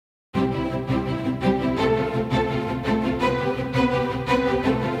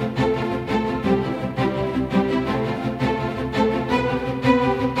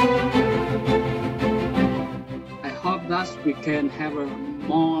can have a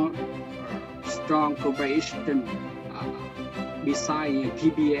more strong cooperation beside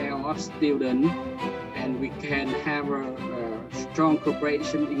PBL of student, and we can have a strong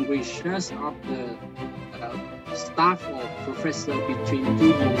cooperation in research of the staff or professor between two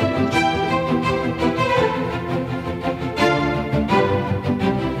universities.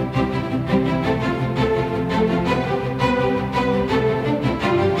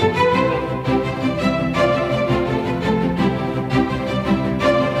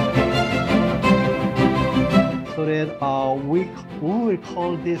 So that we will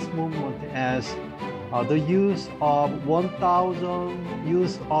call this movement as the use of 1,000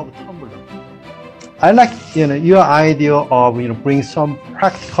 use of tumbler. I like your idea of bring some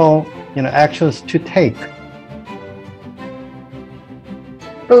practical actions to take.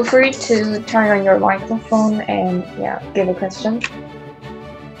 Feel free to turn on your microphone and give a question.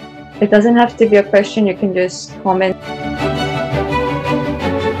 It doesn't have to be a question, you can just comment.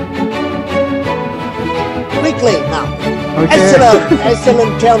 Quickly now. Okay.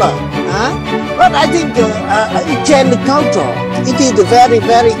 Excellent Taylor. But I think in Chinese culture, it is a very,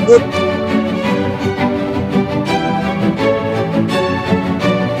 very good